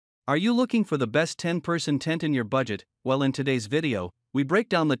Are you looking for the best 10-person tent in your budget? Well, in today's video, we break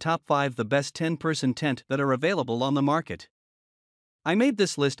down the top 5 the best 10-person tent that are available on the market. I made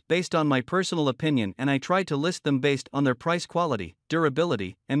this list based on my personal opinion, and I tried to list them based on their price, quality,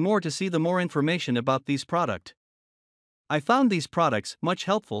 durability, and more to see the more information about these products. I found these products much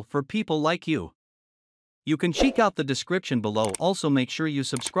helpful for people like you. You can check out the description below. Also make sure you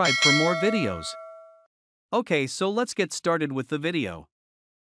subscribe for more videos. Okay, so let's get started with the video.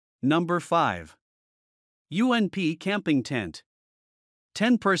 Number 5. UNP Camping Tent.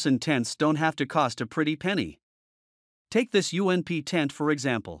 10-person tents don't have to cost a pretty penny. Take this UNP tent for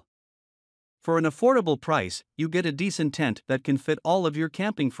example. For an affordable price, you get a decent tent that can fit all of your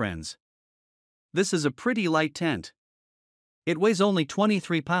camping friends. This is a pretty light tent. It weighs only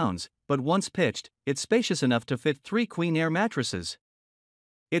 23 pounds, but once pitched, it's spacious enough to fit 3 queen air mattresses.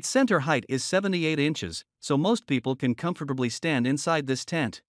 Its center height is 78 inches, so most people can comfortably stand inside this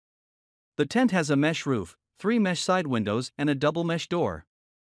tent. The tent has a mesh roof, 3 mesh side windows, and a double mesh door.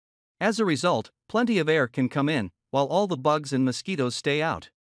 As a result, plenty of air can come in, while all the bugs and mosquitoes stay out.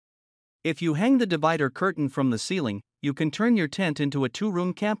 If you hang the divider curtain from the ceiling, you can turn your tent into a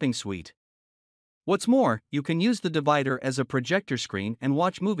 2-room camping suite. What's more, you can use the divider as a projector screen and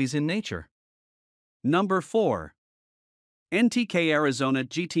watch movies in nature. Number 4. NTK Arizona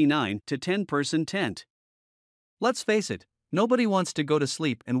GT 9 to 10-person tent. Let's face it, nobody wants to go to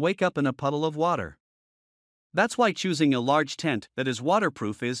sleep and wake up in a puddle of water. That's why choosing a large tent that is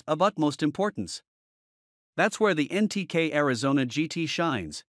waterproof is of utmost importance. That's where the NTK Arizona GT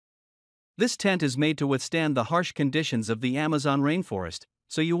shines. This tent is made to withstand the harsh conditions of the Amazon rainforest,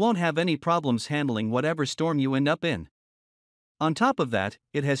 so you won't have any problems handling whatever storm you end up in. On top of that,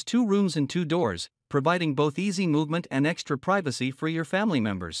 it has 2 rooms and 2 doors, providing both easy movement and extra privacy for your family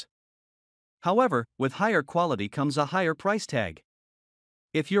members. However, with higher quality comes a higher price tag.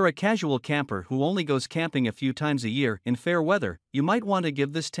 If you're a casual camper who only goes camping a few times a year in fair weather, you might want to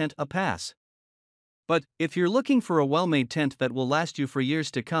give this tent a pass. But if you're looking for a well-made tent that will last you for years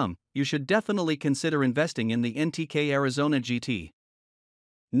to come, you should definitely consider investing in the NTK Arizona GT.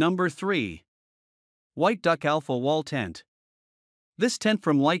 Number 3. White Duck Alpha Wall Tent. This tent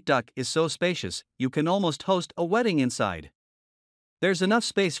from White Duck is so spacious, you can almost host a wedding inside. There's enough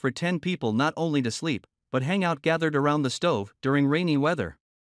space for 10 people not only to sleep, but hang out gathered around the stove during rainy weather.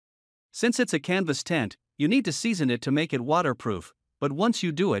 Since it's a canvas tent, you need to season it to make it waterproof, but once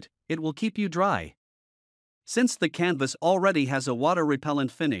you do it, it will keep you dry. Since the canvas already has a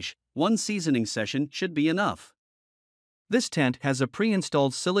water-repellent finish, one seasoning session should be enough. This tent has a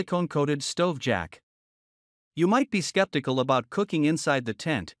pre-installed silicone-coated stove jack. You might be skeptical about cooking inside the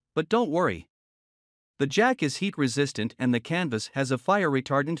tent, but don't worry. The jack is heat-resistant and the canvas has a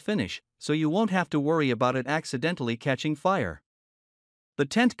fire-retardant finish, so you won't have to worry about it accidentally catching fire. The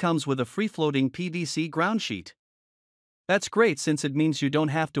tent comes with a free-floating PVC ground sheet. That's great since it means you don't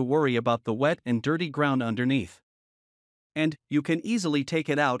have to worry about the wet and dirty ground underneath. And you can easily take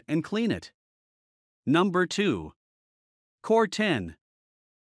it out and clean it. Number 2. Core 10.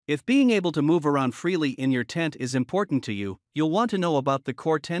 If being able to move around freely in your tent is important to you, you'll want to know about the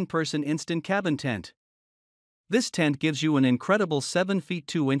Core 10-person instant cabin tent. This tent gives you an incredible 7 feet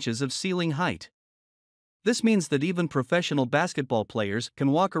 2 inches of ceiling height. This means that even professional basketball players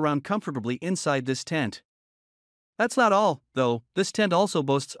can walk around comfortably inside this tent. That's not all, though. This tent also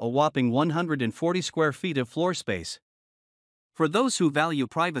boasts a whopping 140 square feet of floor space. For those who value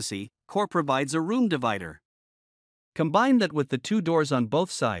privacy, Core provides a room divider. Combine that with the 2 doors on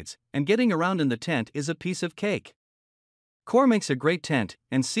both sides, and getting around in the tent is a piece of cake. Core makes a great tent,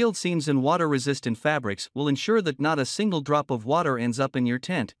 and sealed seams and water-resistant fabrics will ensure that not a single drop of water ends up in your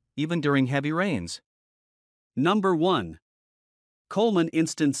tent, even during heavy rains. Number 1. Coleman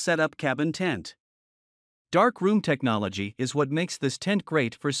Instant Setup Cabin Tent. Dark room technology is what makes this tent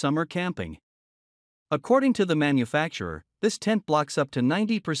great for summer camping. According to the manufacturer, this tent blocks up to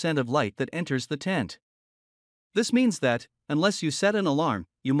 90% of light that enters the tent. This means that, unless you set an alarm,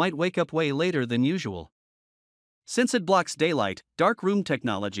 you might wake up way later than usual. Since it blocks daylight, dark room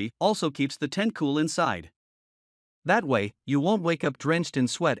technology also keeps the tent cool inside. That way, you won't wake up drenched in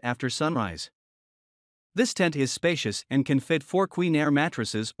sweat after sunrise. This tent is spacious and can fit 4 queen air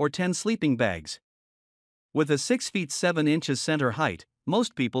mattresses or 10 sleeping bags. With a 6 feet 7 inches center height,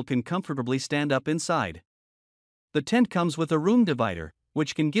 most people can comfortably stand up inside. The tent comes with a room divider,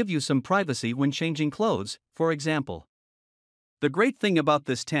 which can give you some privacy when changing clothes, for example. The great thing about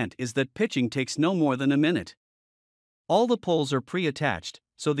this tent is that pitching takes no more than a minute. All the poles are pre-attached,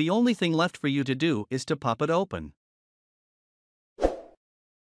 so the only thing left for you to do is to pop it open.